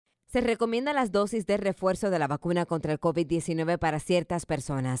Se recomienda las dosis de refuerzo de la vacuna contra el COVID-19 para ciertas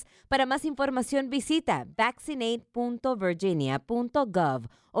personas. Para más información visita vaccinate.virginia.gov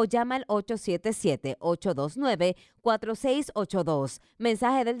o llama al 877-829-4682.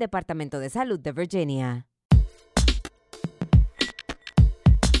 Mensaje del Departamento de Salud de Virginia.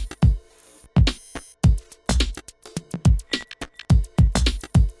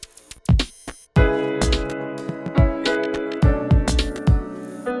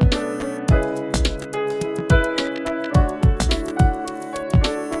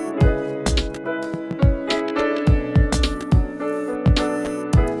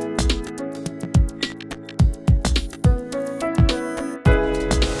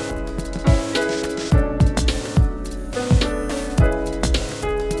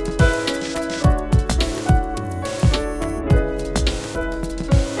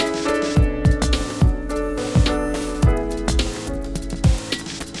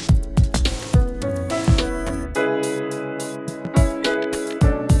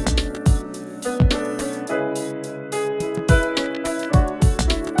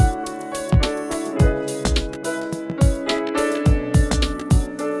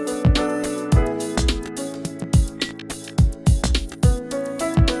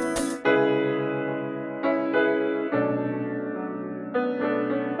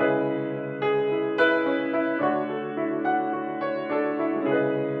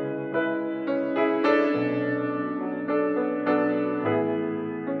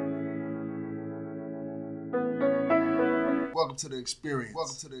 Welcome to the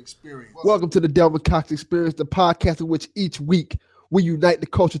experience. Welcome to the Delvin Cox Experience, the podcast in which each week we unite the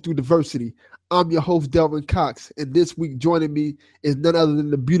culture through diversity. I'm your host, Delvin Cox, and this week joining me is none other than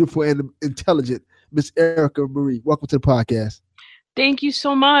the beautiful and intelligent Miss Erica Marie. Welcome to the podcast. Thank you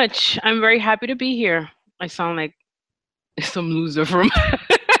so much. I'm very happy to be here. I sound like some loser from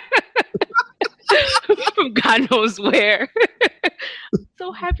from God knows where.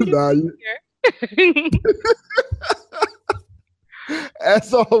 So happy to be here.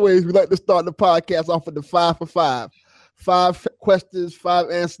 As always, we like to start the podcast off with the 5 for 5. 5 questions, 5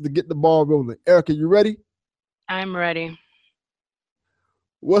 answers to get the ball rolling. Erica, you ready? I'm ready.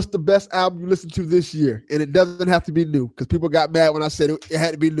 What's the best album you listened to this year? And it doesn't have to be new, because people got mad when I said it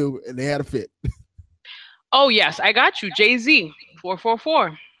had to be new, and they had a fit. Oh, yes, I got you. Jay-Z,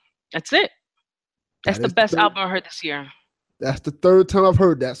 444. That's it. That's the best album I heard this year. That's the third time I've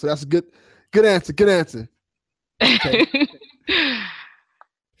heard that, so that's a good answer. Good answer. Okay.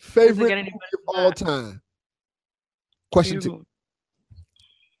 Favorite movie of all time? Question 2.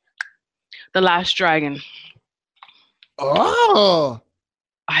 The Last Dragon. Oh,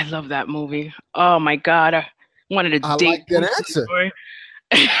 I love that movie. Oh my God, I wanted to date. Like that answer.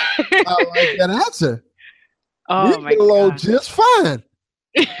 I like that answer. Oh we my get along God, just fine.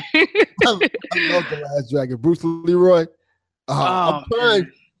 I love The Last Dragon. Bruce Leroy. I'm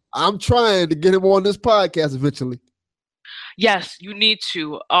trying to get him on this podcast eventually. Yes, you need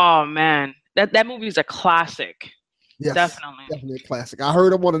to. Oh man, that movie is a classic. Yes, definitely a classic. I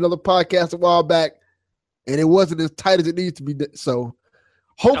heard him on another podcast a while back, and it wasn't as tight as it needs to be. So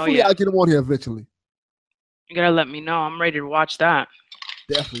hopefully, I'll get him on here eventually. You gotta let me know. I'm ready to watch that.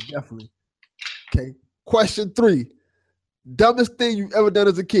 Definitely. Okay. Question 3: dumbest thing you've ever done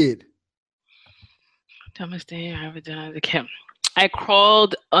as a kid? Dumbest thing I ever done as a kid. I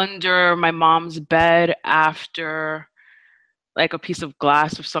crawled under my mom's bed after like a piece of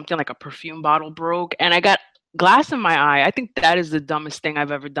glass or something, like a perfume bottle broke, and I got glass in my eye. I think that is the dumbest thing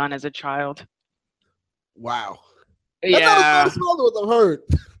I've ever done as a child. Wow. Yeah. That's what I've heard.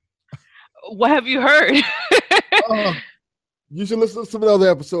 What have you heard? You should listen to some of the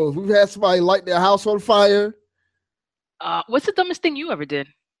other episodes. We've had somebody light their house on fire. What's the dumbest thing you ever did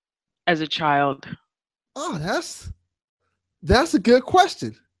as a child? Oh, that's a good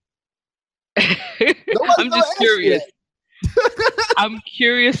question. I'm just curious. I'm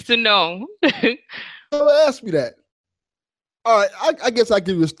curious to know. Don't ask me that. All right, I guess I'll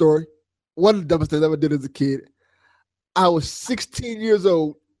give you a story. One of the dumbest things I ever did as a kid. I was 16 years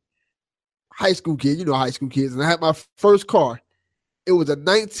old, high school kid. You know high school kids. And I had my first car. It was a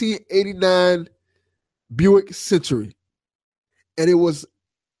 1989 Buick Century. And it was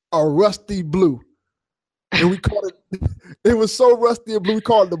a rusty blue. And we called it was so rusty and blue, we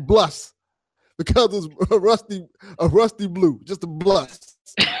called it the Bluss. Because it was a rusty blue, just a Bluss.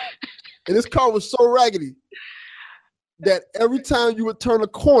 And this car was so raggedy that every time you would turn a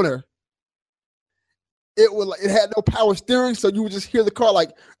corner, it had no power steering, so you would just hear the car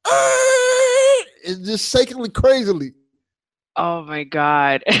like, and just shaking crazily. Oh my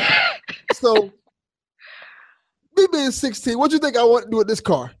God. So me being 16, what do you think I want to do with this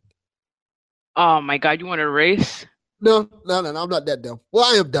car? Oh my God, you want to race? No, I'm not that dumb. Well,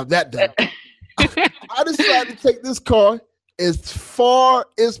 I am dumb, that dumb. I decided to take this car as far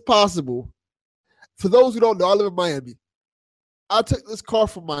as possible. For those who don't know, I live in Miami. I took this car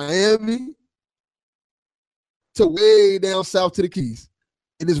from Miami to way down south to the Keys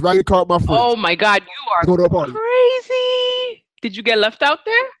in this raggedy car with my friends. Oh my God, you To go to a are party. crazy. Did you get left out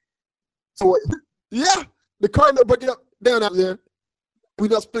there? So yeah, the car ended up breaking up down out there. We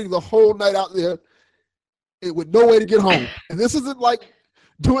ended up spending the whole night out there with no way to get home. And this isn't like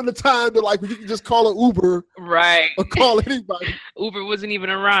during the time that like you can just call an Uber Right. or call anybody. Uber wasn't even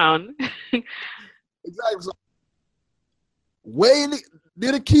around. Exactly. So, way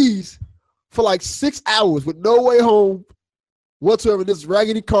near the Keys for like 6 hours with no way home whatsoever. This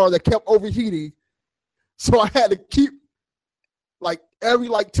raggedy car that kept overheating. So I had to keep like every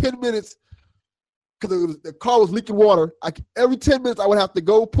 10 minutes because the car was leaking water. Every 10 minutes I would have to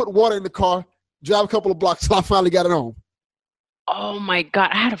go put water in the car, drive a couple of blocks till I finally got it home. Oh my God,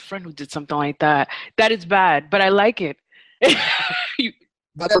 I had a friend who did something like that. That is bad, but I like it. You-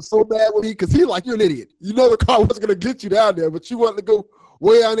 My dad was so mad with me because he's like, you're an idiot. You know the car wasn't going to get you down there, but you wanted to go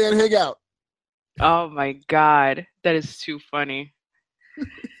way down there and hang out. oh my God, that is too funny.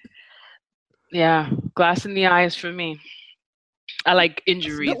 Yeah, glass in the eyes for me. I like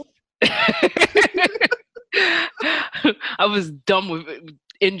injuries. I was dumb with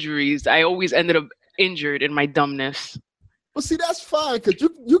injuries. I always ended up injured in my dumbness. Well, see, that's fine because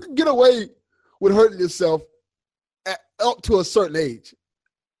you can get away with hurting yourself up to a certain age.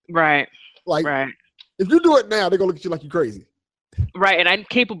 Right. Like, right. if you do it now, they're going to look at you like you're crazy. Right, and I'm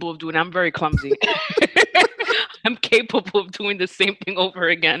capable of doing it. I'm very clumsy. I'm capable of doing the same thing over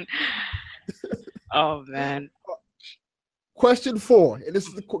again. Oh, man. Question 4, and this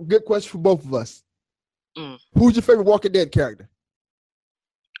is a good question for both of us. Mm. Who's your favorite Walking Dead character?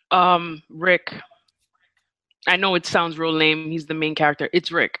 Rick. I know it sounds real lame. He's the main character.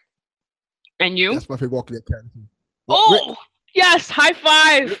 It's Rick. And you? That's my favorite Walking Dead character. Oh, Rick. Yes. High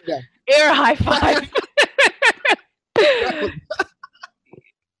five. Air high five.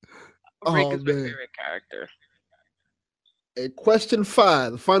 Rick is my favorite character. And question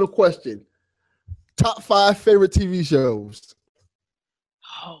 5, the final question. Top 5 favorite TV shows.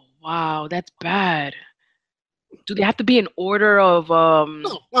 Oh, wow. That's bad. Do they have to be in order of...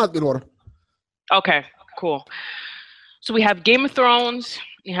 No, not in order. Okay, cool. So we have Game of Thrones.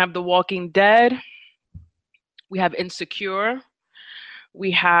 We have The Walking Dead. We have Insecure. We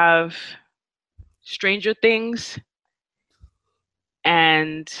have Stranger Things.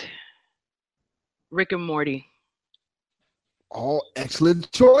 And Rick and Morty. All excellent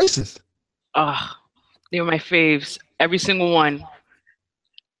choices. They were my faves. Every single one.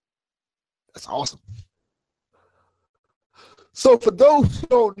 That's awesome. So for those who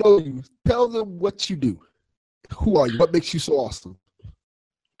don't know you, tell them what you do. Who are you? What makes you so awesome?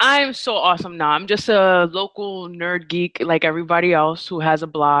 I'm so awesome now. I'm just a local nerd geek like everybody else who has a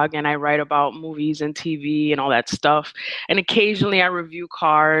blog, and I write about movies and TV and all that stuff. And occasionally I review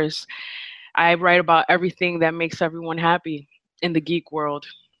cars. I write about everything that makes everyone happy in the geek world.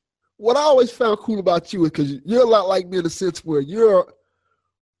 What I always found cool about you is because you're a lot like me in the sense where you're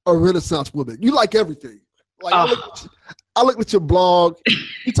a Renaissance woman. You like everything. Like I looked at your blog.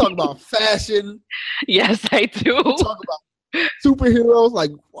 You talk about fashion. Yes, I do. You talk about superheroes.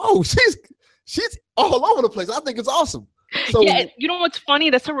 Like, whoa, she's all over the place. I think it's awesome. So yeah, you know what's funny?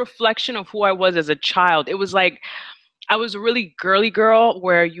 That's a reflection of who I was as a child. It was like I was a really girly girl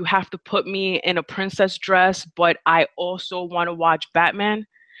where you have to put me in a princess dress, but I also want to watch Batman.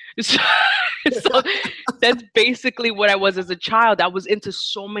 So that's basically what I was as a child. I was into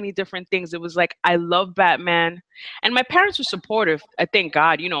so many different things. It was like, I love Batman. And my parents were supportive. I thank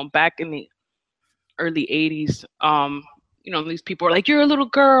God, back in the early 80s, these people were like, you're a little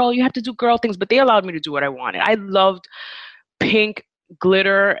girl, you have to do girl things. But they allowed me to do what I wanted. I loved pink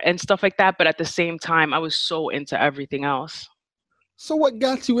glitter and stuff like that. But at the same time, I was so into everything else. So what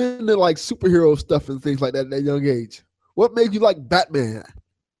got you into like superhero stuff and things like that at that young age? What made you like Batman?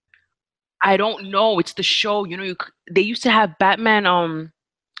 I don't know. It's the show. They used to have Batman.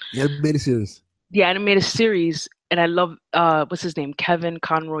 The animated series. The animated series, and I love what's his name? Kevin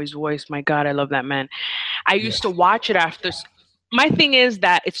Conroy's voice. My God, I love that man. I used to watch it after. My thing is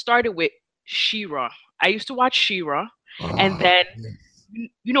that it started with She-Ra. I used to watch She-Ra, and then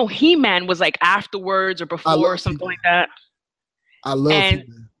He-Man was like afterwards or before or something like that. I love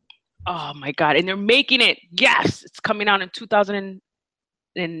He-Man. Oh my God! And they're making it. Yes, it's coming out in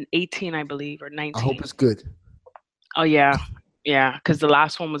 2018, I believe, or 19. I hope it's good. Oh yeah, because the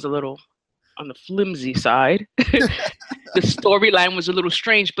last one was a little on the flimsy side. The storyline was a little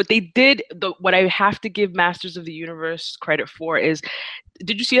strange, but they did what I have to give Masters of the Universe credit for is,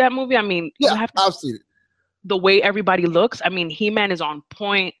 did you see that movie? I mean, Yeah, I've seen it. The way everybody looks. I mean, He-Man is on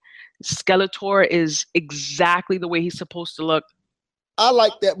point. Skeletor is exactly the way he's supposed to look. I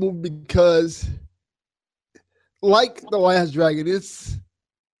like that movie because, like The Last Dragon, it's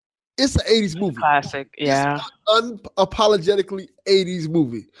an 80s movie. Classic, yeah. It's unapologetically 80s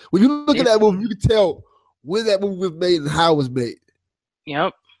movie. When you look at that movie, you can tell when that movie was made and how it was made.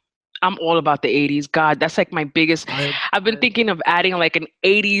 Yep. I'm all about the 80s. God, that's like my biggest. I've been thinking of adding like an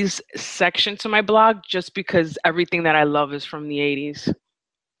 80s section to my blog just because everything that I love is from the 80s.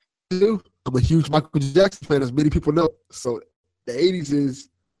 I'm a huge Michael Jackson fan, as many people know. So the 80s is...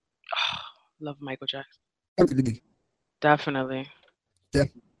 love Michael Jackson. Everything. Definitely.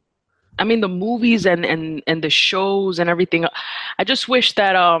 I mean, the movies and the shows and everything. I just wish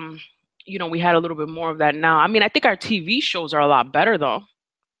that, we had a little bit more of that now. I mean, I think our TV shows are a lot better, though.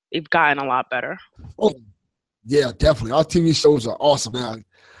 They've gotten a lot better. Oh, yeah, definitely. Our TV shows are awesome now.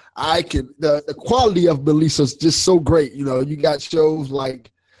 The quality of Melissa's just so great. You know, you got shows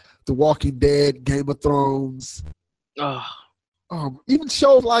like The Walking Dead, Game of Thrones. Even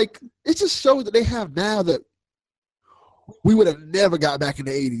shows like, it's just shows that they have now that we would have never got back in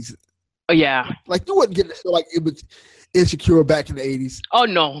the 80s. Oh, yeah. Like, you wouldn't get a show like Insecure back in the 80s. Oh,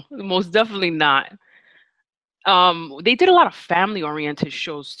 no, most definitely not. They did a lot of family-oriented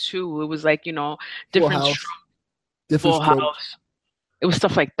shows too. It was like, different Full House. It was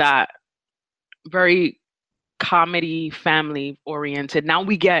stuff like that. Very comedy, family-oriented. Now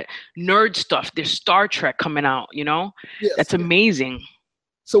we get nerd stuff. There's Star Trek coming out. Yes, that's amazing.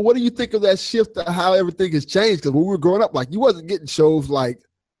 So, what do you think of that shift of how everything has changed? Because when we were growing up, like, you wasn't getting shows like,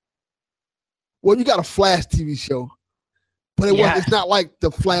 well, you got a Flash TV show, but it's not like the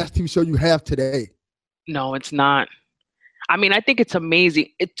Flash TV show you have today. No, it's not. I mean, I think it's amazing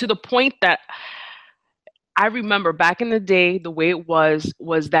to the point that I remember back in the day, the way it was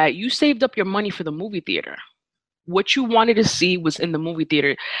that you saved up your money for the movie theater. What you wanted to see was in the movie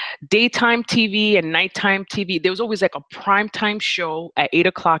theater. Daytime TV and nighttime TV, there was always like a primetime show at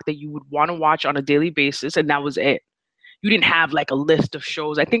 8:00 that you would want to watch on a daily basis, and that was it. You didn't have like a list of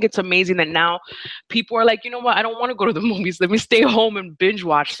shows. I think it's amazing that now people are like, you know what? I don't want to go to the movies. Let me stay home and binge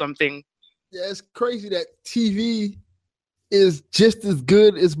watch something. Yeah, it's crazy that TV is just as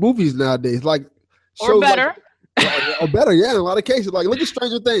good as movies nowadays. Like, or better. Or better, yeah, in a lot of cases. Like, look at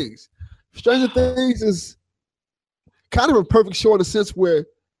Stranger Things. Stranger Things is kind of a perfect show in the sense where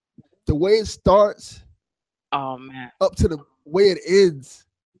the way it starts up to the way it ends,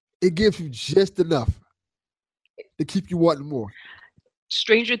 it gives you just enough to keep you wanting more.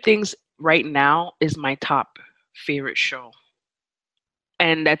 Stranger Things right now is my top favorite show.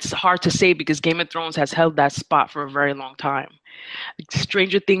 And that's hard to say because Game of Thrones has held that spot for a very long time.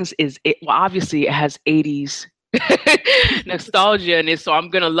 Stranger Things obviously it has 80s nostalgia in it, so I'm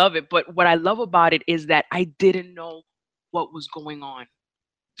going to love it. But what I love about it is that I didn't know what was going on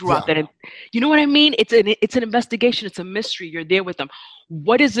throughout that. You know what I mean? It's an investigation. It's a mystery. You're there with them.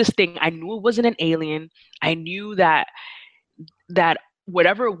 What is this thing? I knew it wasn't an alien. I knew that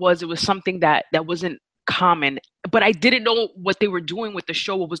whatever it was something that wasn't common, but I didn't know what they were doing with the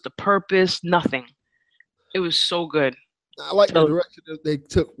show. What was the purpose? Nothing. It was so good. I like the direction that they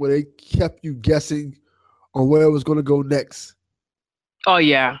took where they kept you guessing on where it was going to go next. Oh,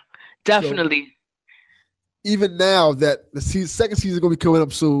 yeah, definitely. So, even now that the second season is going to be coming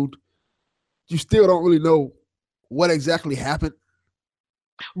up soon, you still don't really know what exactly happened.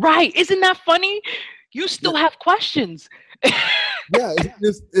 Right. Isn't that funny? You still have questions. Yeah,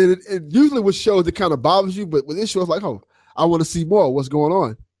 it usually with shows it kind of bothers you, but with this show it's like, oh, I want to see more. What's going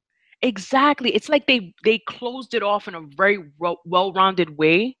on? Exactly. It's like they closed it off in a very well-rounded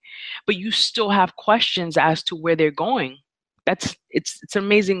way, but you still have questions as to where they're going. It's an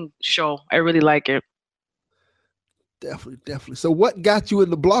amazing show. I really like it. Definitely. So what got you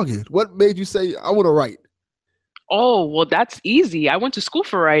into blogging? What made you say, I want to write? Oh, well, that's easy. I went to school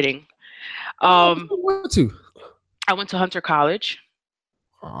for writing. I went to Hunter College.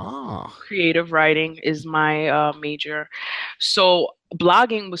 Creative writing is my major. So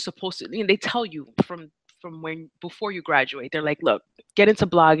blogging was supposed to, they tell you from before you graduate, they're like, look, get into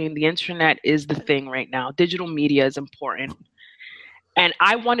blogging. The internet is the thing right now. Digital media is important. And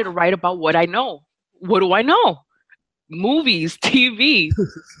I wanted to write about what I know. What do I know? Movies, TV,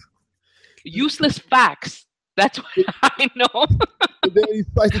 useless facts. That's what I know. Are there any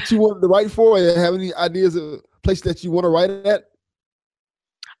sites that you wanted to write for? Or have any ideas of place that you want to write at?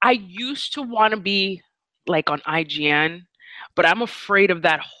 I used to want to be like on IGN, but I'm afraid of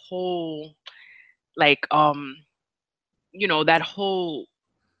that whole like that whole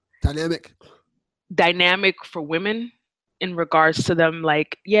dynamic for women in regards to them,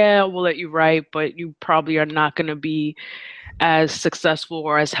 like, yeah, we'll let you write, but you probably are not going to be as successful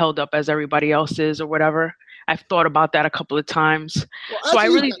or as held up as everybody else is or whatever. I've thought about that a couple of times. Well, So I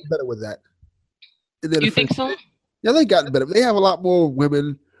actually, really, gotten better with that. you think so? Yeah, they've gotten better. They have a lot more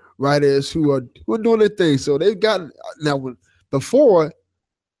women writers who are doing their thing. So they've gotten now. Before,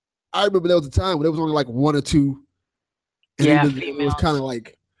 I remember there was a time when there was only like one or two, and Yeah, even it was kind of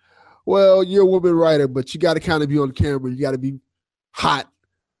like, well, you're a woman writer, but you got to kind of be on camera. You got to be hot.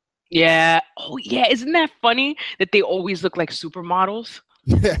 Yeah. Oh, yeah. Isn't that funny that they always look like supermodels?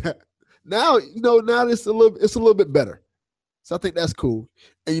 Yeah. Now now it's a little bit better. So I think that's cool.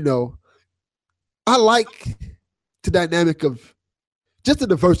 And I like the dynamic of just the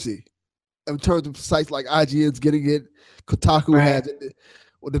diversity in terms of sites like IGN's getting it, Kotaku has it,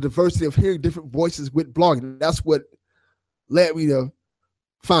 with the diversity of hearing different voices with blogging. That's what led me to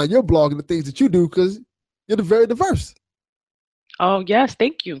find your blog and the things that you do, because you're very diverse. Oh, yes.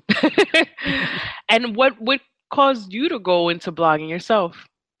 Thank you. And what caused you to go into blogging yourself?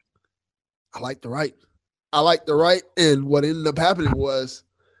 I like to write. And what ended up happening was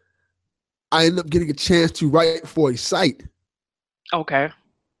I ended up getting a chance to write for a site. Okay.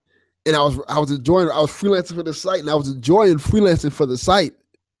 And I was freelancing for the site, and I was enjoying freelancing for the site.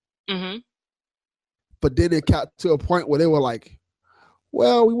 Mm-hmm. But then it got to a point where they were like,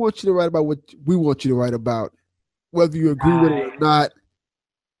 well, we want you to write about what we want you to write about, whether you agree with it or not.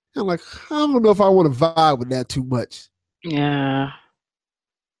 I'm like, I don't know if I want to vibe with that too much. Yeah.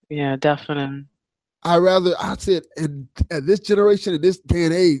 Yeah, definitely. I said, and at this generation, in this day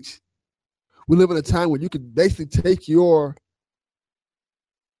and age, we live in a time where you can basically take your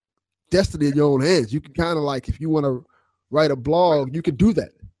destiny in your own hands. You can kind of like, if you want to write a blog, you can do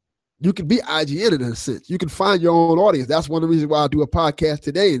that. You can be IGN in a sense. You can find your own audience. That's one of the reasons why I do a podcast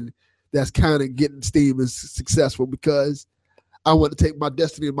today, and that's kind of getting steam and successful, because I want to take my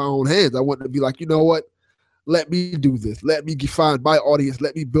destiny in my own hands. I want to be like, you know what? Let me do this. Let me find my audience.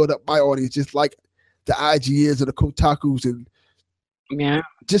 Let me build up my audience, just like the IGNs and the Kotakus, and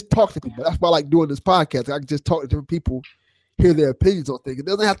just talk to people. That's why I like doing this podcast. I can just talk to different people, hear their opinions on things. It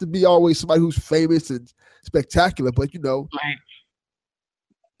doesn't have to be always somebody who's famous and spectacular, but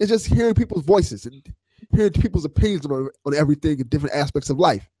it's just hearing people's voices and hearing people's opinions on everything in different aspects of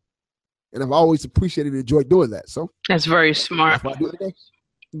life. And I've always appreciated and enjoyed doing that. So that's very smart. That's why I do it today.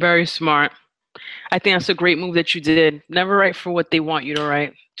 Very smart. I think that's a great move that you did. Never write for what they want you to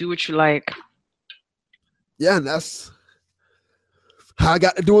write. Do what you like. Yeah, and that's how I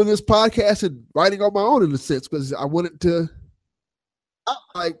got to doing this podcast and writing on my own, in a sense, because I wanted to.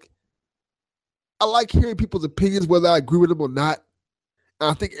 I like hearing people's opinions, whether I agree with them or not. And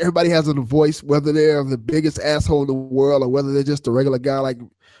I think everybody has a voice, whether they're the biggest asshole in the world or whether they're just a regular guy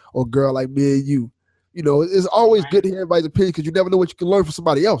or girl like me and you. It's always good to hear everybody's opinion, because you never know what you can learn from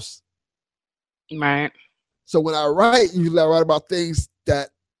somebody else. Right. So when I write, usually I write about things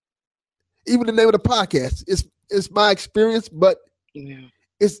that, even the name of the podcast, it's my experience, but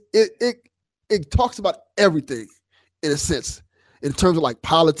it talks about everything, in a sense, in terms of like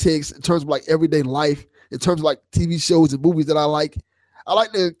politics, in terms of like everyday life, in terms of like TV shows and movies that I like. I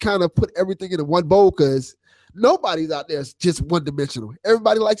like to kind of put everything in one bowl, because nobody's out there just one dimensional.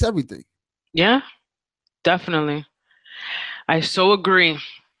 Everybody likes everything. Yeah, definitely. I so agree.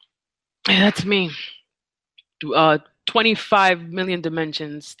 That's me. 25 million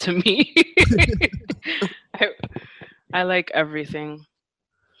dimensions to me. I like everything.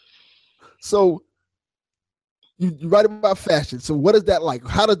 So you write about fashion. So what is that like?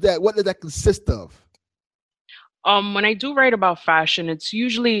 What does that consist of? When I do write about fashion, it's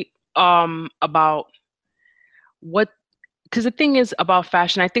usually about what, because the thing is about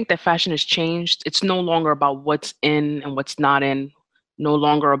fashion, I think that fashion has changed. It's no longer about what's in and what's not in. No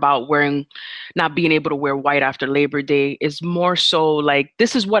longer about not being able to wear white after Labor Day. It's more so like,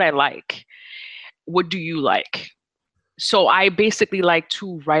 this is what I like. What do you like? So I basically like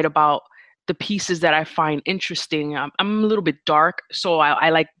to write about the pieces that I find interesting. I'm a little bit dark, so I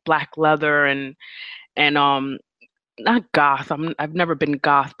like black leather and not goth. I've never been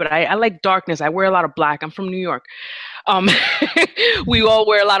goth, but I like darkness. I wear a lot of black. I'm from New York. We all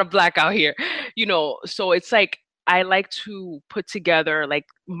wear a lot of black out here, so it's like I like to put together like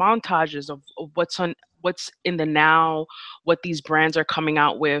montages of what's in the now, what these brands are coming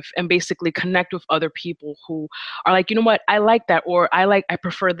out with, and basically connect with other people who are like, you know what, I like that, or I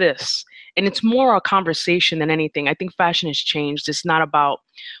prefer this. And it's more a conversation than anything. I think fashion has changed. It's not about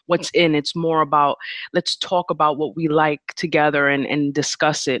what's in, it's more about, let's talk about what we like together and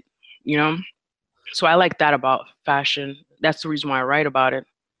discuss it, So I like that about fashion. That's the reason why I write about it.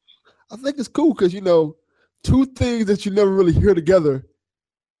 I think it's cool because, two things that you never really hear together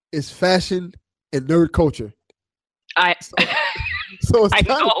is fashion and nerd culture. I So it's I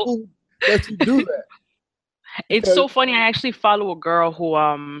kind of know. cool that you do that. It's so funny. I actually follow a girl who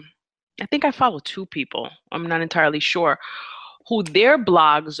I think I follow two people. I'm not entirely sure. Who their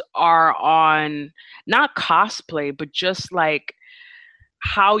blogs are on not cosplay, but just like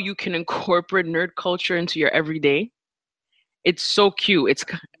how you can incorporate nerd culture into your everyday. It's so cute.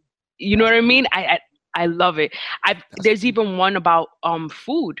 You know what I mean? I love it. There's even one about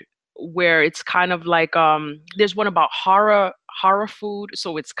food where it's kind of like there's one about horror food,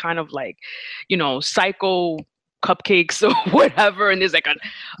 so it's kind of like, psycho cupcakes or whatever, and there's like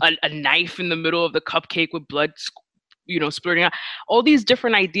a knife in the middle of the cupcake with blood splurting out. All these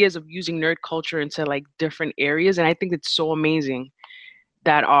different ideas of using nerd culture into like different areas, and I think it's so amazing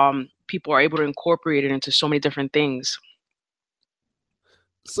that people are able to incorporate it into so many different things.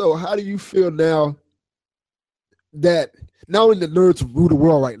 So how do you feel now that not only the nerds rule the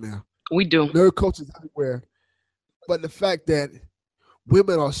world right now, We do. nerd culture is everywhere, but the fact that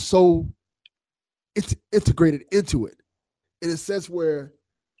women are so integrated into it in a sense where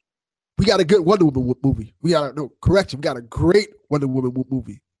we got a good Wonder Woman movie. We got a great Wonder Woman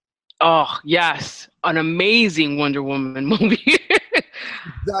movie. Oh, yes. An amazing Wonder Woman movie.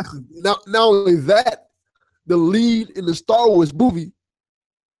 Exactly. Not only that, the lead in the Star Wars movie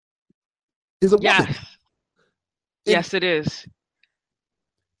is a woman. Yes. Yes, it is.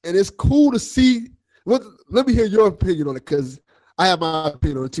 And it's cool to see. Let me hear your opinion on it, because I have my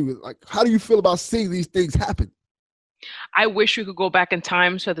opinion on it too. Like, how do you feel about seeing these things happen? I wish we could go back in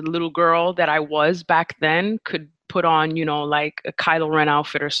time so the little girl that I was back then could put on, like a Kylo Ren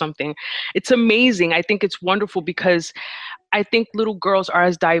outfit or something. It's amazing. I think it's wonderful because I think little girls are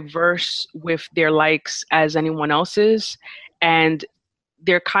as diverse with their likes as anyone else is. And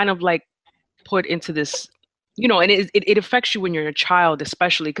they're kind of like put into this, and it affects you when you're a child,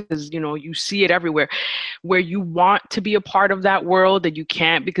 especially because, you see it everywhere where you want to be a part of that world that you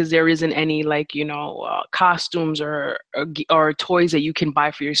can't because there isn't any like, costumes or toys that you can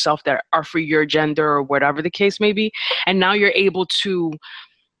buy for yourself that are for your gender or whatever the case may be. And now you're able to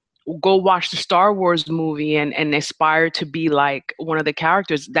go watch the Star Wars movie and aspire to be like one of the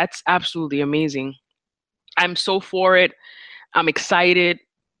characters. That's absolutely amazing. I'm so for it. I'm excited.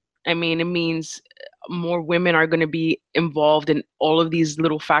 I mean, it means more women are going to be involved in all of these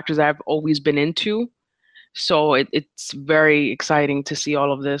little factors that I've always been into. So it's very exciting to see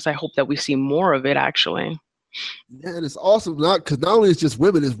all of this. I hope that we see more of it, actually. Yeah, and it's awesome because not only it's just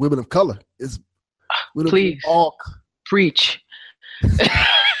women, it's women of color. It's women Please all preach. The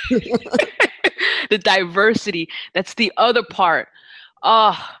diversity. That's the other part.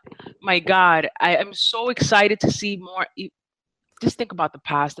 Oh my God. I am so excited to see more. Just think about the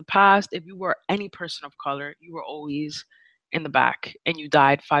past. The past, if you were any person of color, you were always in the back and you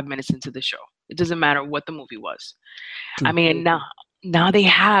died 5 minutes into the show. It doesn't matter what the movie was. True. I mean, now they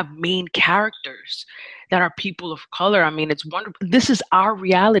have main characters that are people of color. I mean, it's wonderful. This is our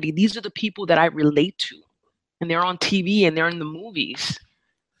reality. These are the people that I relate to. And they're on TV and they're in the movies.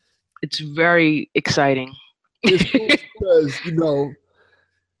 It's very exciting. It's cool because,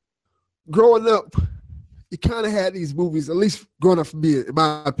 growing up, you kind of had these movies, at least growing up for me, in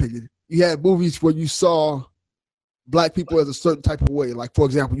my opinion. You had movies where you saw Black people as a certain type of way. Like, for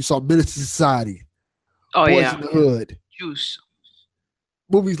example, you saw Menace to Society, Oh, Boys yeah. in the Hood. Juice.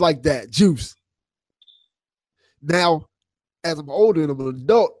 Movies like that, Juice. Now, as I'm older and I'm an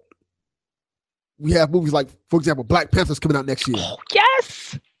adult, we have movies like, for example, Black Panther's coming out next year. Oh,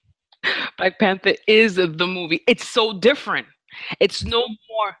 yes! Black Panther is the movie. It's so different. It's no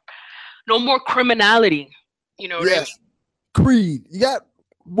more criminality. You know what I mean? Creed. You got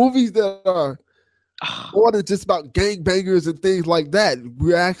movies that are more than just about gangbangers and things like that.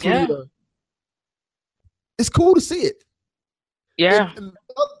 We're actually, it's cool to see it. Yeah. And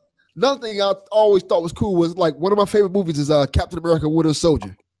another thing I always thought was cool was like one of my favorite movies is Captain America: Winter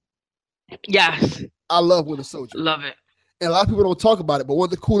Soldier. Yes. I love Winter Soldier. Love it. And a lot of people don't talk about it, but one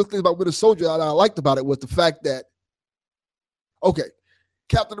of the coolest things about Winter Soldier that I liked about it was the fact that, okay,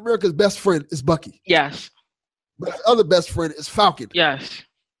 Captain America's best friend is Bucky. Yes. But his other best friend is Falcon. Yes.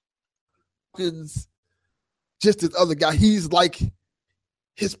 Falcon's just this other guy. He's like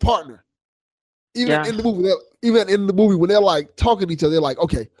his partner. Even in the movie, when they're like talking to each other, they're like,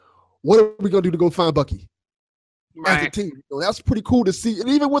 okay, what are we gonna do to go find Bucky? Right. As a team. That's pretty cool to see. And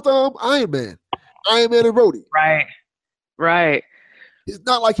even with Iron Man and Rhodey. Right. It's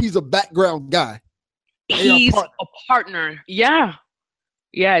not like he's a background guy. He's a partner. Yeah.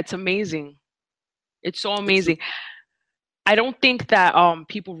 Yeah, it's amazing. It's so It's amazing. I don't think that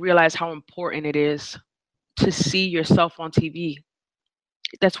people realize how important it is to see yourself on TV.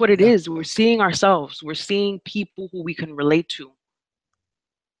 That's what it yeah, is. We're seeing ourselves. We're seeing people who we can relate to,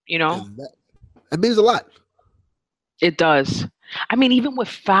 you know? and that means a lot. It does. I mean, even with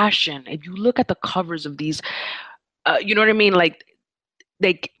fashion, if you look at the covers of these, you know what I mean? Like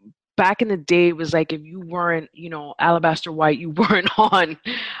back in the day, it was like if you weren't, alabaster white, you weren't on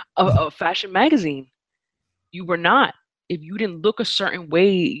a fashion magazine. You were not. If you didn't look a certain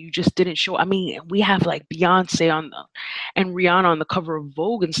way, you just didn't show. I mean, we have like Beyonce and Rihanna on the cover of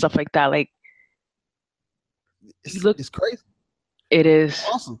Vogue and stuff like that. Like you look, It's crazy. it is.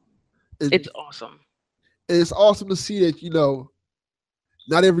 Awesome. It's And awesome. it's awesome to see that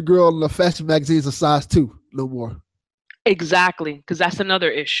not every girl in the fashion magazine is a size 2 no more. Exactly, because that's another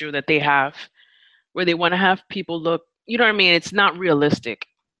issue that they have, where they want to have people look. You know what I mean? It's not realistic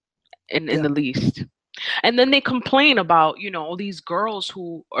in Yeah, the least. And then they complain about, all these girls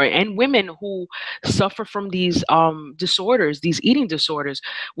and women who suffer from these disorders, these eating disorders.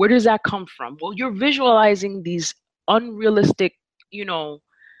 Where does that come from? Well, you're visualizing these unrealistic, you know,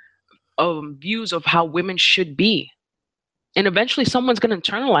 views of how women should be. And eventually someone's going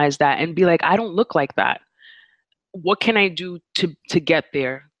to internalize that and be like, I don't look like that. What can I do to get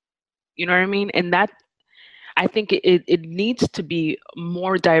there? You know what I mean? And that, I think it needs to be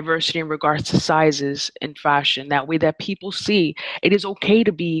more diversity in regards to sizes in fashion. That way that people see it is okay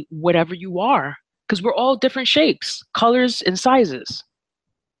to be whatever you are. Because we're all different shapes, colors, and sizes.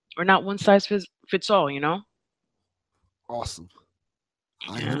 We're not one size fits all, awesome.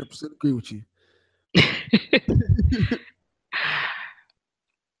 I Yeah. 100% agree with you.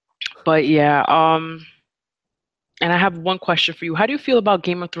 But yeah, and I have one question for you. How do you feel about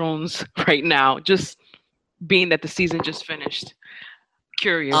Game of Thrones right now? Just being that the season just finished.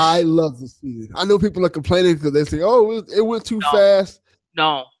 Curious. I love the season. I know people are complaining because they say, "Oh, it went too fast."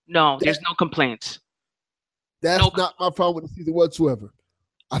 No, there's no complaints. That's not my problem with the season whatsoever.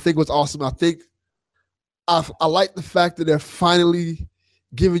 I think what's awesome. I think I like the fact that they're finally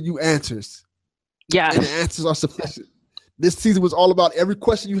giving you answers. Yes. And the answers are sufficient. This season was all about every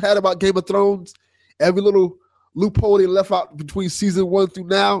question you had about Game of Thrones, every little loophole they left out between season 1 through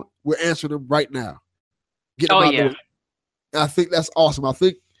now. We're answering them right now. Getting them out the way. And I think that's awesome. I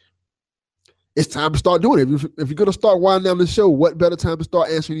think it's time to start doing it. If you're going to start winding down the show, what better time to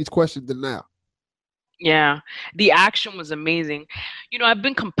start answering these questions than now? Yeah, the action was amazing. I've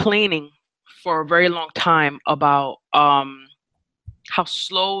been complaining for a very long time about how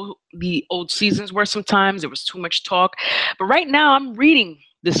slow the old seasons were sometimes. There was too much talk. But right now I'm reading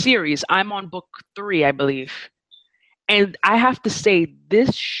the series. I'm on book 3, I believe. And I have to say,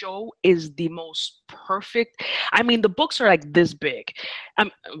 this show is the most perfect. I mean, the books are like this big.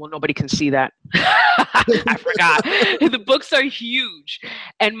 Well, nobody can see that. I forgot. The books are huge.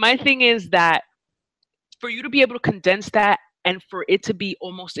 And my thing is that for you to be able to condense that and for it to be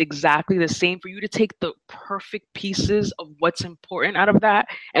almost exactly the same, for you to take the perfect pieces of what's important out of that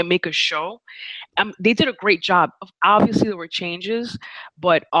and make a show, they did a great job. Obviously, there were changes,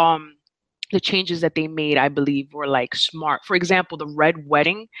 but the changes that they made, I believe, were like smart. For example, the Red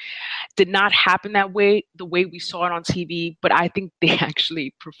Wedding did not happen that way, the way we saw it on TV, but I think they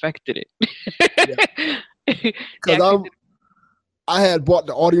actually perfected it. Because I had bought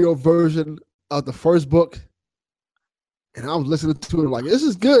the audio version of the first book, and I was listening to it like, this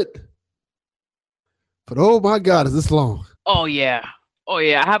is good. But oh my God, is this long? Oh yeah.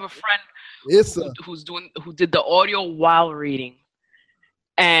 I have a friend who did the audio while reading.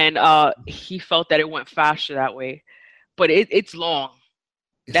 And he felt that it went faster that way. But it's long.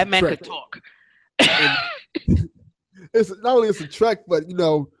 That man could talk. It's not only it's a trek, but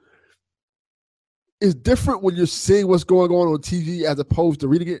it's different when you're seeing what's going on TV as opposed to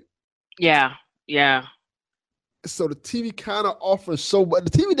reading it. Yeah. So the TV kind of offers so much. The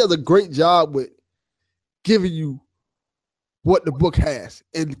TV does a great job with giving you what the book has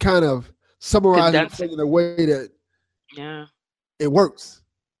and kind of summarizing it in a way that it works.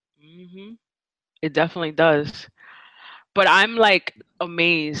 Mm-hmm. It definitely does. But I'm like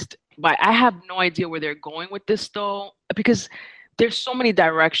amazed. But I have no idea where they're going with this though, because there's so many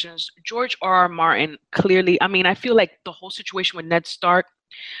directions. George R.R. Martin clearly, I mean, I feel like the whole situation with Ned Stark,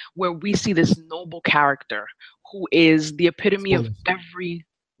 where we see this noble character who is the epitome of every.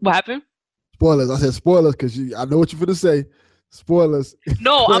 What happened? Spoilers. I said spoilers because I know what you're going to say. Spoilers.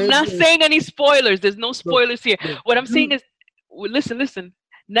 No, I'm not saying any spoilers. There's no spoilers here. What I'm saying is, listen.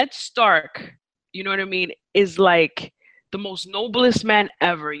 Ned Stark, you know what I mean, is like the most noblest man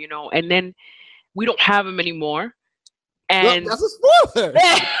ever, and then we don't have him anymore. And that's a spoiler.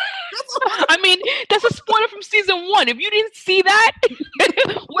 I mean, that's a spoiler from season 1. If you didn't see that,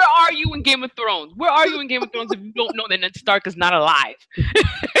 where are you in Game of Thrones? Where are you in Game of Thrones if you don't know that Ned Stark is not alive?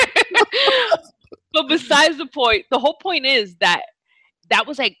 But besides the point, the whole point is that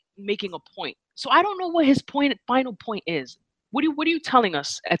was like making a point. So I don't know what his final point is. What are you telling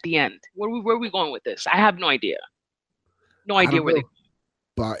us at the end? Where are we going with this? I have no idea. No idea where they.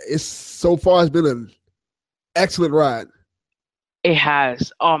 But so far it's been an excellent ride. It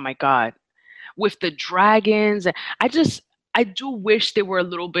has. Oh my God. With the dragons, I do wish they were a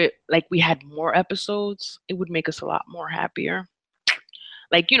little bit like we had more episodes. It would make us a lot more happier.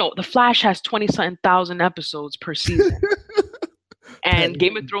 Like, The Flash has 20-something thousand episodes per season. And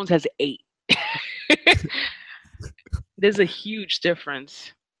Game of Thrones has 8. There's a huge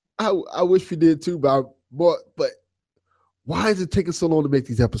difference. I wish we did too, but why is it taking so long to make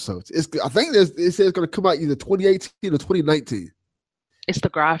these episodes? I think it says it's going to come out either 2018 or 2019. It's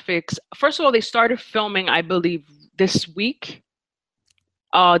the graphics. First of all, they started filming, I believe, this week.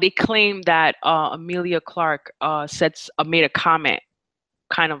 They claim that Emilia Clarke made a comment,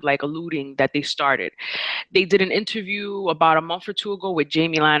 kind of like alluding that they started. They did an interview about a month or two ago with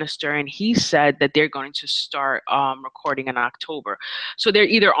Jamie Lannister, and he said that they're going to start recording in October. So they're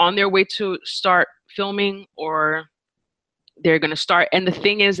either on their way to start filming or they're going to start. And the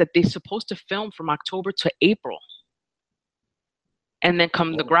thing is that they're supposed to film from October to April. And then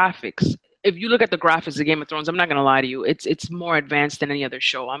come the graphics. If you look at the graphics of Game of Thrones, I'm not going to lie to you, it's more advanced than any other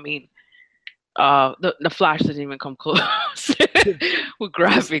show. I mean, the Flash doesn't even come close with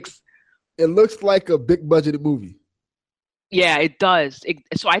graphics. It looks like a big budgeted movie. Yeah, it does.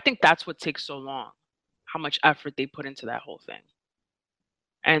 So I think that's what takes so long, how much effort they put into that whole thing.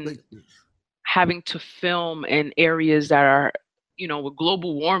 And having to film in areas that are, with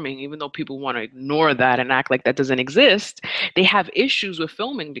global warming, even though people want to ignore that and act like that doesn't exist, they have issues with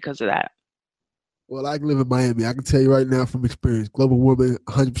filming because of that. Well, I live in Miami. I can tell you right now from experience, global warming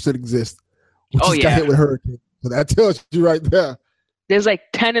 100% exists. We just got hit with hurricane. So that tells you right there. There's like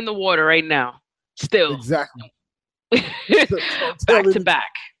 10 in the water right now. Still. Exactly. Back to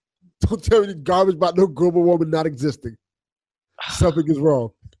back. Don't tell me garbage about no global warming not existing. Something is wrong.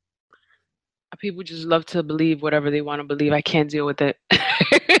 People just love to believe whatever they want to believe. I can't deal with it.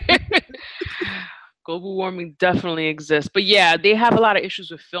 Global warming definitely exists. But yeah, they have a lot of issues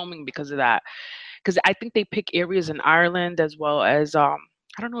with filming because of that. Because I think they pick areas in Ireland as well as, I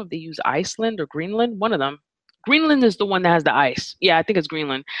don't know if they use Iceland or Greenland, one of them. Greenland is the one that has the ice. Yeah, I think it's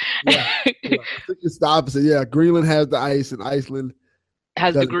Greenland. Yeah. I think it's the opposite. Yeah, Greenland has the ice and Iceland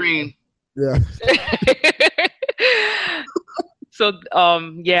has the green. Yeah. So,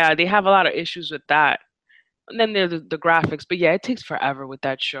 yeah, they have a lot of issues with that. And then there's the graphics. But yeah, it takes forever with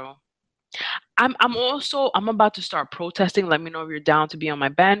that show. I'm about to start protesting. Let me know if you're down to be on my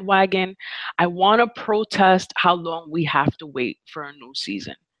bandwagon. I want to protest how long we have to wait for a new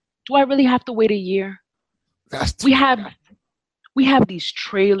season. Do I really have to wait a year? We have these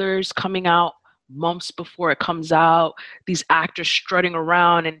trailers coming out months before it comes out. These actors strutting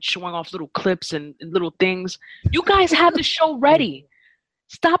around and showing off little clips and little things. You guys have the show ready.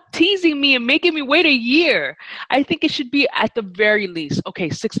 Stop teasing me and making me wait a year. I think it should be at the very least,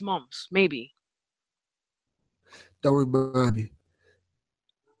 6 months, maybe. Don't remind me.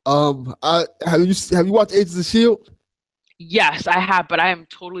 Have you watched Agents of S.H.I.E.L.D.? Yes, I have, but I am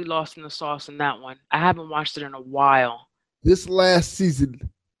totally lost in the sauce in that one. I haven't watched it in a while. This last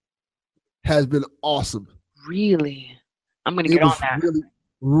season has been awesome. Really? I'm going to get on that. Really,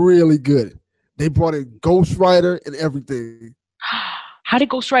 really good. They brought in Ghost Rider and everything. How did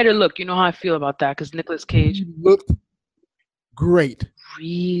Ghost Rider look? You know how I feel about that because Nicolas Cage. He looked great.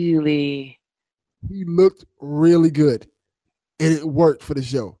 Really? He looked really good. And it worked for the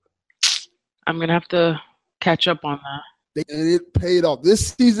show. I'm going to have to catch up on that. And it paid off. This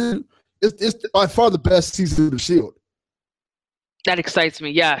season, it's by far the best season of S.H.I.E.L.D. That excites me,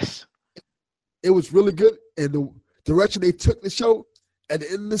 yes. It was really good. And the direction they took the show at the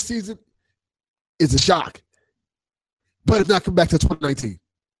end of the season is a shock. But it's not come back to 2019.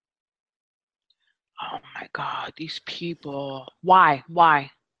 Oh my God, these people. Why?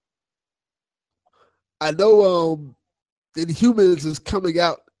 I know Inhumans is coming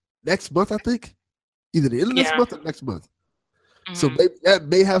out next month, I think. Either the end of this month or next month. Mm-hmm. So maybe that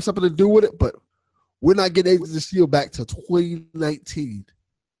may have something to do with it, but we're not getting Agents of S.H.I.E.L.D. back to 2019.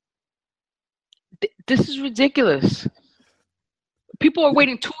 This is ridiculous. People are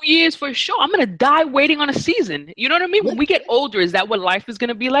waiting 2 years for a show. I'm going to die waiting on a season. You know what I mean? When we get older, is that what life is going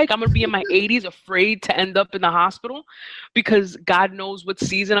to be like? I'm going to be in my 80s afraid to end up in the hospital because God knows what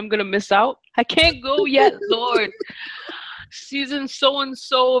season I'm going to miss out. I can't go yet, Lord. season so and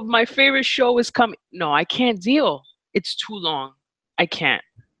so of my favorite show is coming. No, I can't deal. It's too long. I can't.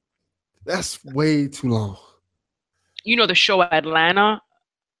 That's way too long. You know the show Atlanta?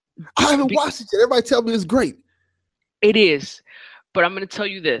 I haven't watched it yet. Everybody tell me it's great. It is. But I'm going to tell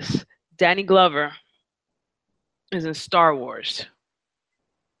you this. Danny Glover is in Star Wars.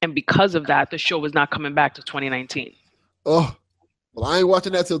 And because of that, the show is not coming back to 2019. Oh, well, I ain't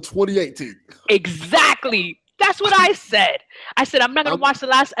watching that till 2018. Exactly. That's what I said. I said, I'm not going to watch the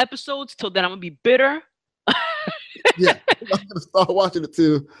last episodes till then. I'm going to be bitter. Yeah, I'm not going to start watching it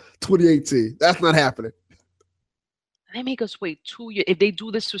till 2018. That's not happening. They make us wait 2 years. If they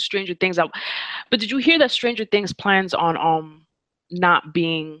do this with Stranger Things, but did you hear that Stranger Things plans on not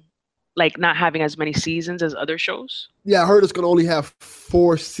being not having as many seasons as other shows? Yeah, I heard it's going to only have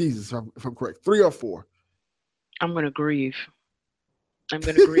 4 seasons, if I'm correct. 3 or 4. I'm going to grieve. I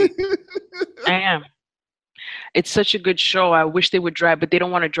am. It's such a good show. I wish they would drag, but they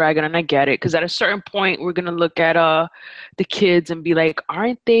don't want to drag it, and I get it. Because at a certain point, we're gonna look at the kids and be like,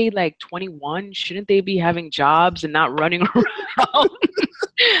 aren't they like 21? Shouldn't they be having jobs and not running around?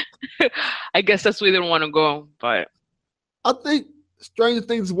 I guess that's where they don't want to go. But I think Stranger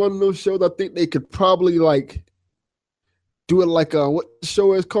Things is one of those shows I think they could probably do it like what the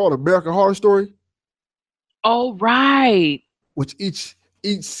show is called, American Horror Story. Oh, right. Which each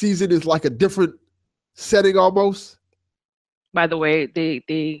season is like a different setting almost. By the way,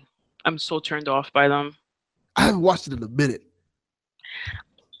 I'm so turned off by them. I haven't watched it in a minute.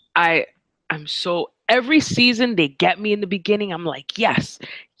 I'm so every season they get me in the beginning. I'm like, yes.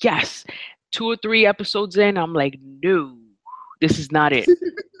 2 or 3 episodes in, I'm like, no, this is not it.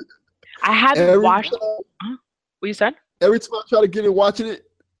 I haven't watched. What you said? Every time I try to get in watching it,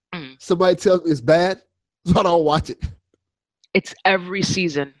 somebody tells me it's bad, so I don't watch it. It's every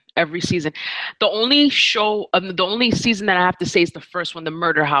season. The only show, the only season that I have to say is the first one, The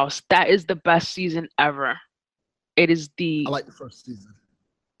Murder House. That is the best season ever. I like the first season.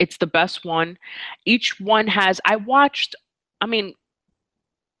 It's the best one. Each one has. I watch a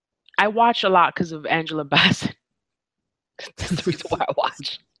lot because of Angela Bassett. That's the reason why I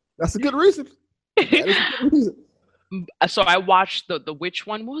watch. That's a good reason. So I watched the witch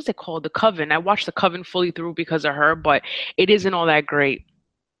one. What was it called? The Coven. I watched The Coven fully through because of her, but it isn't all that great.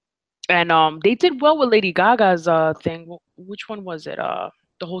 And they did well with Lady Gaga's thing. Which one was it?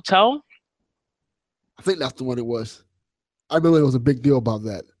 The Hotel? I think that's the one it was. I remember it was a big deal about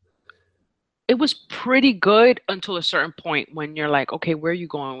that. It was pretty good until a certain point when you're like, okay, where are you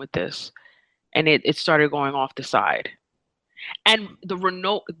going with this? And it started going off the side. And the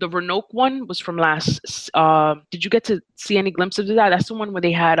Roanoke one was from last. Did you get to see any glimpses of that? That's the one where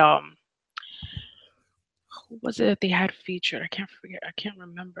they had who was it that they had featured? I can't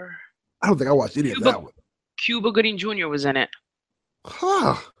remember. I don't think I watched any of that one. Cuba Gooding Jr. was in it.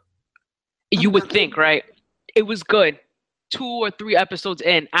 Huh. You would think, right? It was good. 2 or 3 episodes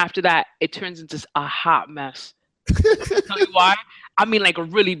in. After that, it turns into a hot mess. Tell you why? I mean, like a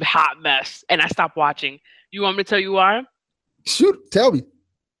really hot mess. And I stopped watching. You want me to tell you why? Shoot, tell me.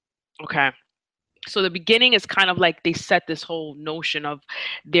 Okay. So the beginning is kind of like they set this whole notion of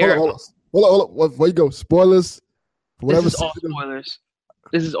their. Hold on. Before you go, spoilers. This is all spoilers.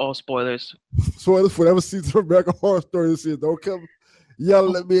 This is all spoilers. Spoilers for whatever season of American Horror Story this is. Don't come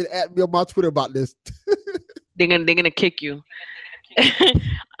yelling at me and at me on my Twitter about this. They're gonna kick you.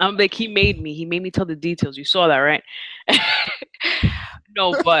 I'm like, he made me tell the details. You saw that, right?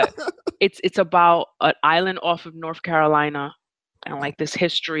 No, but it's about an island off of North Carolina and like this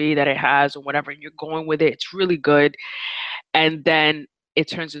history that it has or whatever, and you're going with it. It's really good. And then it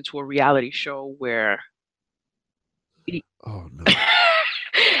turns into a reality show where oh no.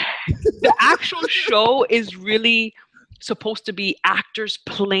 The actual show is really supposed to be actors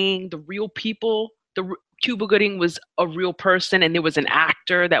playing the real people. Cuba Gooding was a real person, and there was an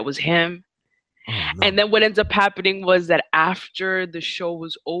actor that was him. Oh, no. And then what ends up happening was that after the show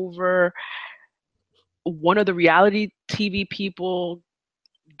was over, one of the reality TV people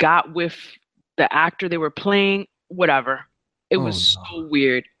got with the actor they were playing, whatever. It was so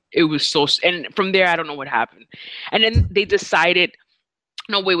weird. It was so, and from there, I don't know what happened. And then they decided,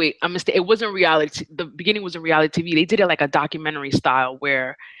 no, wait, I'm mistaken. It wasn't reality. The beginning was a reality TV. They did it like a documentary style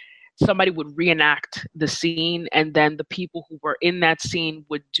where somebody would reenact the scene, and then the people who were in that scene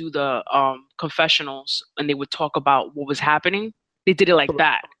would do the confessionals, and they would talk about what was happening. They did it like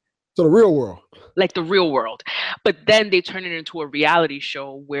that. So the real world. Like the real world. But then they turned it into a reality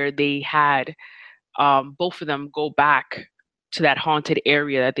show where they had both of them go back to that haunted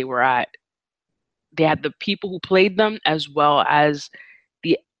area that they were at. They had the people who played them as well as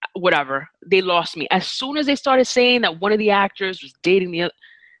the whatever. They lost me. As soon as they started saying that one of the actors was dating the other,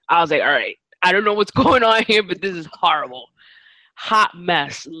 I was like, all right, I don't know what's going on here, but this is horrible. Hot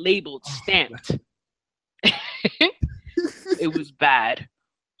mess, labeled, stamped. It was bad.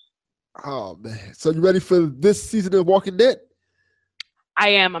 Oh man! So you ready for this season of Walking Dead? I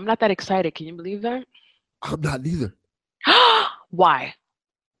am. I'm not that excited. Can you believe that? I'm not either. Why?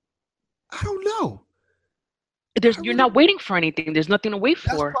 I don't know. You're not waiting for anything. There's nothing to wait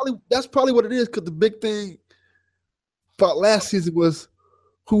for. That's probably what it is. Because the big thing about last season was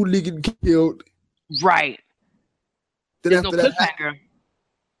who Negan killed. Right. Then There's after no that, cliffhanger.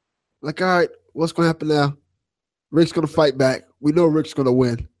 like, all right, what's going to happen now? Rick's going to fight back. We know Rick's going to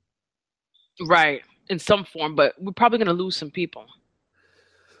win. Right. In some form, but we're probably going to lose some people.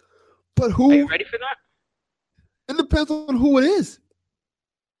 But who? Are you ready for that? It depends on who it is.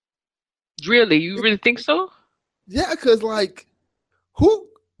 Really? You really think so? Yeah, because like, who?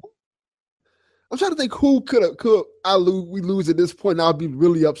 I'm trying to think who could we lose at this point and I'll be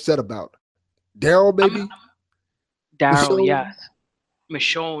really upset about. Daryl, maybe? Daryl, yes.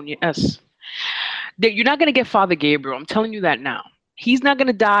 Michonne, yes. You're not going to get Father Gabriel. I'm telling you that now. He's not going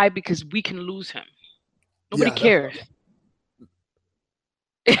to die because we can lose him. Nobody cares.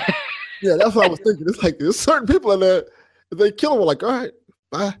 Yeah, that's what I was thinking. It's like there's certain people in there, if they kill them, we're like, all right,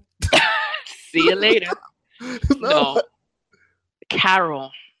 bye. See you later. No.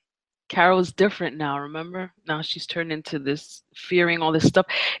 Carol is different now, remember? Now she's turned into this, fearing all this stuff.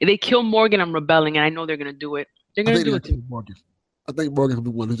 If they kill Morgan, I'm rebelling, and I know they're going to do it. They're going to do it to Morgan. I think Morgan's going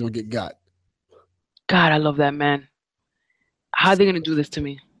to be one who's going to get got. God, I love that man. How are they going to do this to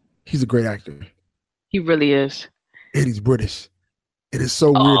me? He's a great actor. He really is. And he's British. It is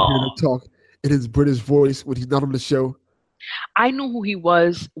so weird hearing him talk in his British voice when he's not on the show. I knew who he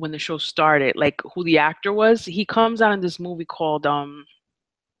was when the show started, like who the actor was. He comes out in this movie called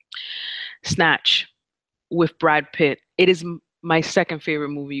Snatch with Brad Pitt. It is my second favorite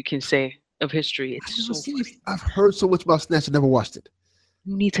movie you can say of history. It's so funny. I've heard so much about Snatch and never watched it.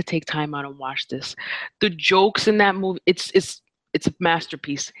 You need to take time out and watch this. The jokes in that movie, it's a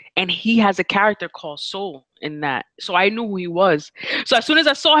masterpiece. And he has a character called Soul in that. So I knew who he was. So as soon as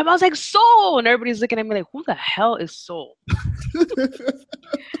I saw him, I was like, Soul! And everybody's looking at me like, who the hell is Soul?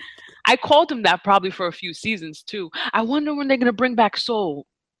 I called him that probably for a few seasons too. I wonder when they're going to bring back Soul.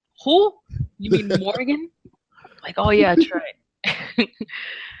 Who? You mean Morgan? Like, oh yeah, that's right.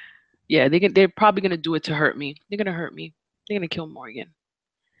 Yeah, they're probably going to do it to hurt me. They're going to hurt me. They're going to kill Morgan.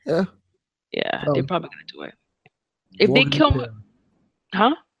 Yeah. Yeah, they're probably going to do it. If Morgan they kill,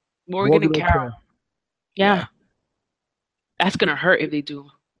 huh? Morgan and Carol. Yeah. That's going to hurt if they do.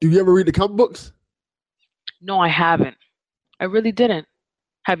 Do you ever read the comic books? No, I haven't. I really didn't.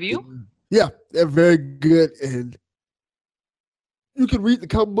 Have you? Yeah, they're very good. And you can read the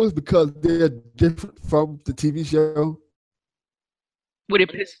comic books because they're different from the TV show. Would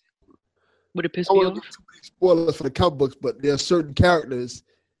it piss me off? Spoilers for the comic books, but there are certain characters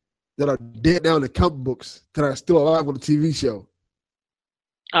that are dead now in the comic books that are still alive on the TV show.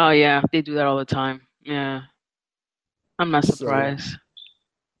 Oh yeah, they do that all the time. Yeah, I'm not surprised. So,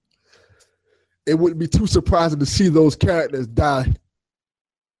 it wouldn't be too surprising to see those characters die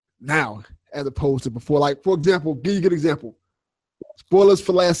now as opposed to before. Like, for example, give you a good example. Spoilers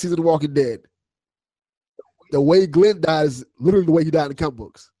for last season of Walking Dead. The way Glenn died is literally the way he died in the comic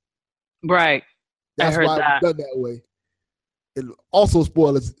books. Right. That's why it's done that way. And also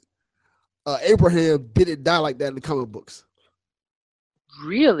spoilers, Abraham didn't die like that in the comic books.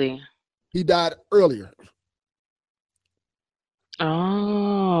 Really? He died earlier.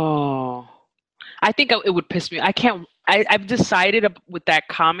 Oh. I think it would piss me. I've decided with that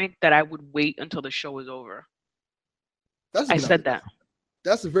comic that I would wait until the show is over. I said that.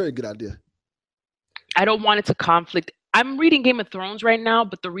 That's a very good idea. I don't want it to conflict. I'm reading Game of Thrones right now,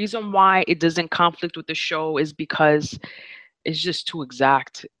 but the reason why it doesn't conflict with the show is because it's just too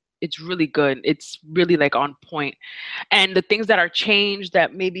exact. It's really good. It's really like on point. And the things that are changed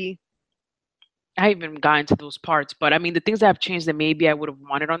that maybe I haven't even gotten to those parts, but I mean, the things that have changed that maybe I would have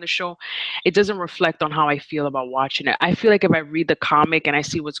wanted on the show, it doesn't reflect on how I feel about watching it. I feel like if I read the comic and I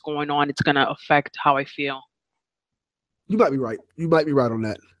see what's going on, it's going to affect how I feel. You might be right. You might be right on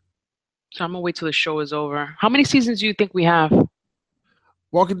that. So I'm going to wait till the show is over. How many seasons do you think we have?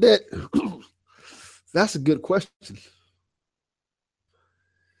 Walking Dead. That's a good question.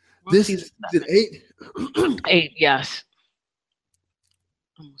 This is 8? 8, yes.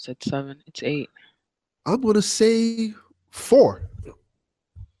 I almost said 7. It's 8. I'm going to say 4.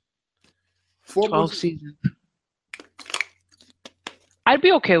 12 seasons. I'd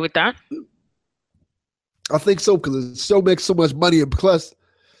be okay with that. I think so because the show makes so much money, and plus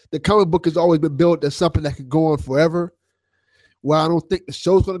the comic book has always been built as something that could go on forever. Well, I don't think the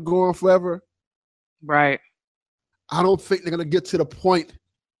show's going to go on forever. Right. I don't think they're going to get to the point.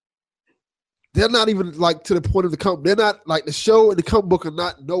 They're not even like to the point of the comic. They're not like the show and the comic book are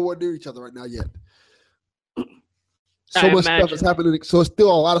not nowhere near each other right now yet. So much stuff is happening. So it's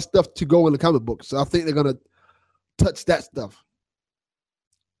still a lot of stuff to go in the comic book. So I think they're going to touch that stuff.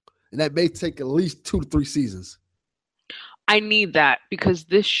 And that may take at least 2 to 3 seasons. I need that because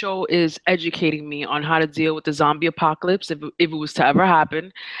this show is educating me on how to deal with the zombie apocalypse if it was to ever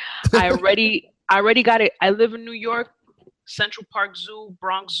happen. I already got it. I live in New York, Central Park Zoo,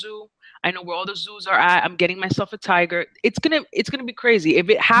 Bronx Zoo. I know where all the zoos are at. I'm getting myself a tiger. It's gonna be crazy. If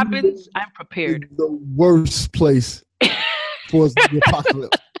it happens, I'm prepared. It's the worst place for the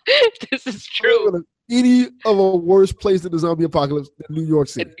apocalypse. This is true. Any of a worse place in the zombie apocalypse than New York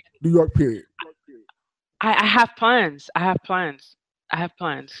City. New York, period. I have plans. I have plans.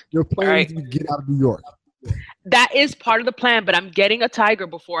 Your plan right. is to get out of New York. That is part of the plan, but I'm getting a tiger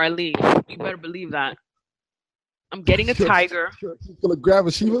before I leave. You better believe that. I'm getting a tiger. You're gonna grab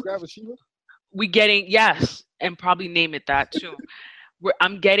a Shiva? We getting, yes, and probably name it that too.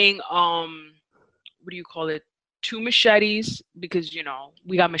 I'm getting what do you call it? 2 machetes because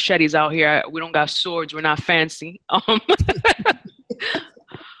we got machetes out here. We don't got swords. We're not fancy.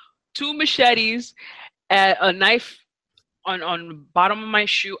 2 machetes. A knife on the bottom of my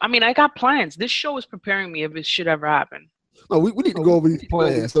shoe. I mean, I got plans. This show is preparing me if it should ever happen. No, we need to go over these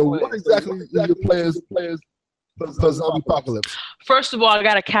plans. So what exactly is your plans for zombie apocalypse? First of all, I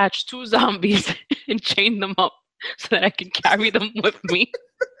got to catch 2 zombies and chain them up so that I can carry them with me.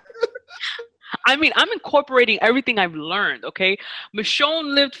 I mean, I'm incorporating everything I've learned, okay?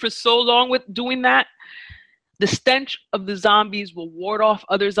 Michonne lived for so long with doing that. The stench of the zombies will ward off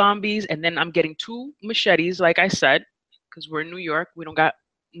other zombies. And then I'm getting 2 machetes, like I said, because we're in New York. We don't got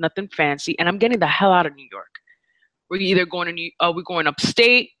nothing fancy. And I'm getting the hell out of New York. We're either going to we're going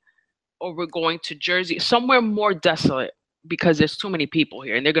upstate or we're going to Jersey, somewhere more desolate because there's too many people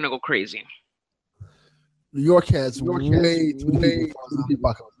here and they're going to go crazy. New York has way too many people.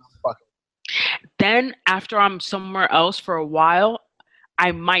 Then after I'm somewhere else for a while,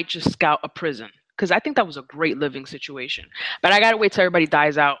 I might just scout a prison. Because I think that was a great living situation. But I got to wait till everybody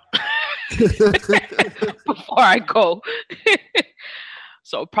dies out before I go.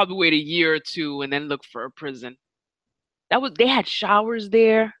 So I'll probably wait a year or 2 and then look for a prison. They had showers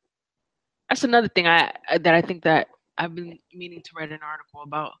there. That's another thing that I think that I've been meaning to write an article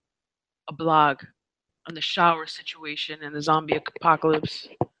about, a blog on the shower situation and the zombie apocalypse.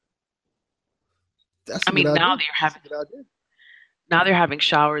 Now they're having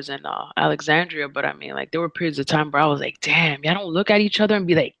showers in Alexandria, but I mean, like, there were periods of time where I was like, damn, y'all don't look at each other and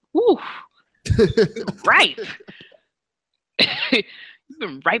be like, woo, ripe. You've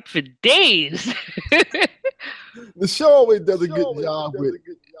been ripe for days. The show always does a good job with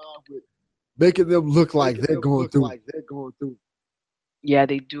making them look like they're going through. Yeah,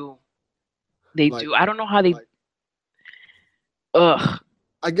 they do. They do. I don't know how they. Ugh.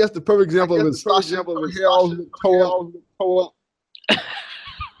 I guess the perfect example of it is Sasha.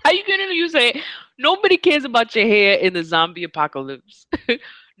 How you gonna use it? Nobody cares about your hair in the zombie apocalypse.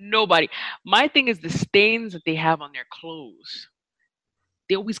 Nobody. My thing is the stains that they have on their clothes.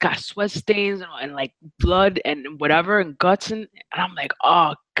 They always got sweat stains and like blood and whatever and guts and I'm like,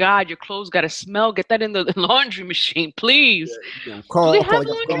 oh God, your clothes gotta smell. Get that in the laundry machine, please. Carl, do they have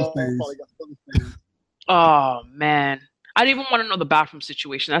laundry? Oh man. I don't even want to know the bathroom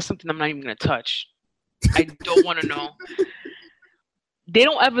situation. That's something I'm not even gonna touch. I don't want to know. They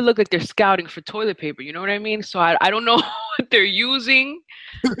don't ever look like they're scouting for toilet paper. You know what I mean? So I don't know what they're using.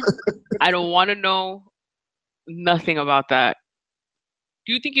 I don't want to know nothing about that.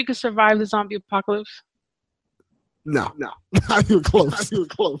 Do you think you could survive the zombie apocalypse? No. Not even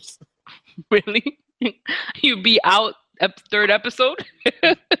close. Really? You'd be out at 3rd episode?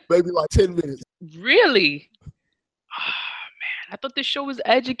 Maybe like 10 minutes. Really? Oh, man. I thought this show was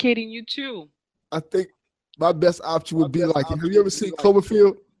educating you too. I think my best option would be like, have you ever seen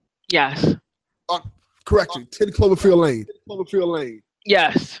Cloverfield? Yes. Correction, 10 Cloverfield Lane.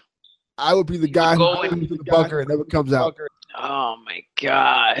 Yes. I would be the guy who goes into the bunker and never comes out. Oh my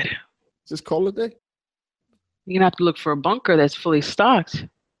God. Just call it a day. You're going to have to look for a bunker that's fully stocked.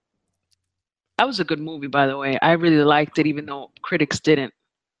 That was a good movie, by the way. I really liked it, even though critics didn't.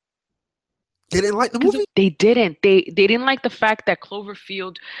 They didn't like the movie? They didn't. They didn't like the fact that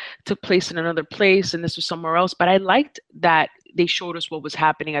Cloverfield took place in another place and this was somewhere else. But I liked that they showed us what was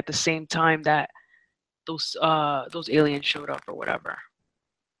happening at the same time that those aliens showed up or whatever.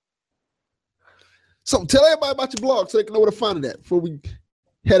 So tell everybody about your blog so they can know where to find it at before we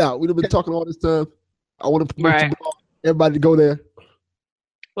head out. We've been talking all this time. I want to promote your Right. blog. Everybody to go there.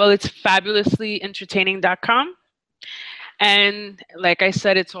 Well, it's fabulouslyentertaining.com. And like I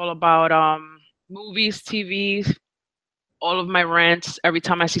said, it's all about movies, TV, all of my rants. Every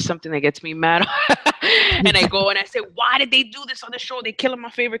time I see something that gets me mad, and I go and I say, why did they do this on the show? They killing my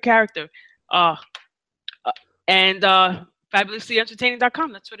favorite character. And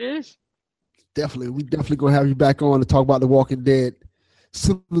fabulouslyentertaining.com. That's what it is. Definitely. We definitely going to have you back on to talk about The Walking Dead as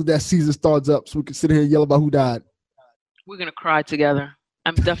soon as that season starts up so we can sit here and yell about who died. We're going to cry together.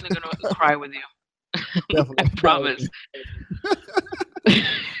 I'm definitely going to cry with you. Definitely. I promise.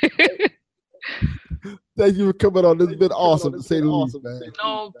 Thank you for coming on. This has been awesome, to say the least, man.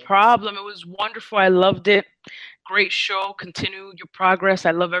 No problem. It was wonderful. I loved it. Great show. Continue your progress.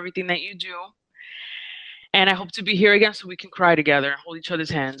 I love everything that you do. And I hope to be here again so we can cry together, hold each other's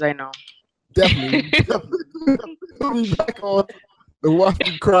hands. I know. Definitely. We'll be back on the Watch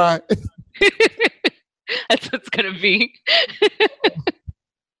Me Cry. That's what it's going to be.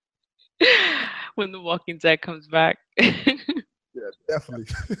 When The Walking Dead comes back. Yeah, definitely.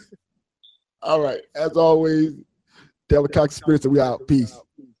 All right. As always, Devil Cox Spirits, and we out. Peace.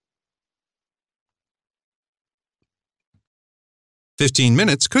 15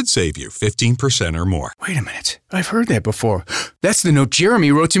 minutes could save you 15% or more. Wait a minute. I've heard that before. That's the note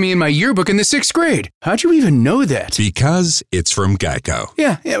Jeremy wrote to me in my yearbook in the 6th grade. How'd you even know that? Because it's from Geico.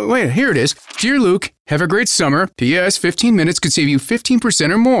 Yeah, wait, here it is. Dear Luke, have a great summer. P.S. 15 minutes could save you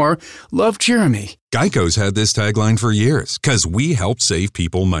 15% or more. Love, Jeremy. Geico's had this tagline for years because we help save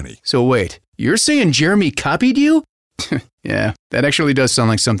people money. So wait, you're saying Jeremy copied you? Yeah, that actually does sound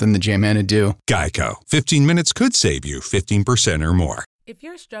like something the J-Man would do. Geico. 15 minutes could save you 15% or more. If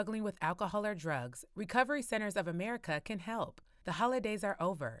you're struggling with alcohol or drugs, Recovery Centers of America can help. The holidays are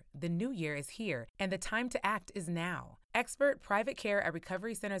over, the new year is here, and the time to act is now. Expert private care at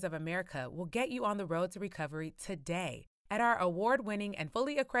Recovery Centers of America will get you on the road to recovery today. At our award-winning and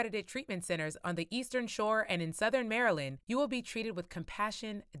fully accredited treatment centers on the Eastern Shore and in Southern Maryland, you will be treated with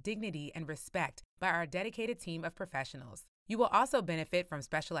compassion, dignity, and respect by our dedicated team of professionals. You will also benefit from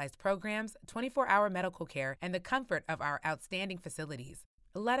specialized programs, 24-hour medical care, and the comfort of our outstanding facilities.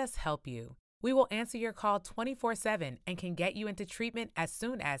 Let us help you. We will answer your call 24/7 and can get you into treatment as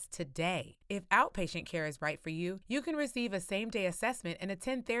soon as today. If outpatient care is right for you, you can receive a same-day assessment and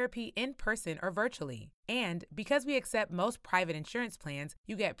attend therapy in person or virtually. And because we accept most private insurance plans,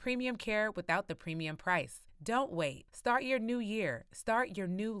 you get premium care without the premium price. Don't wait. Start your new year. Start your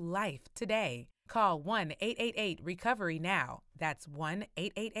new life today. Call 1-888-RECOVERY now. That's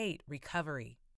 1-888-RECOVERY.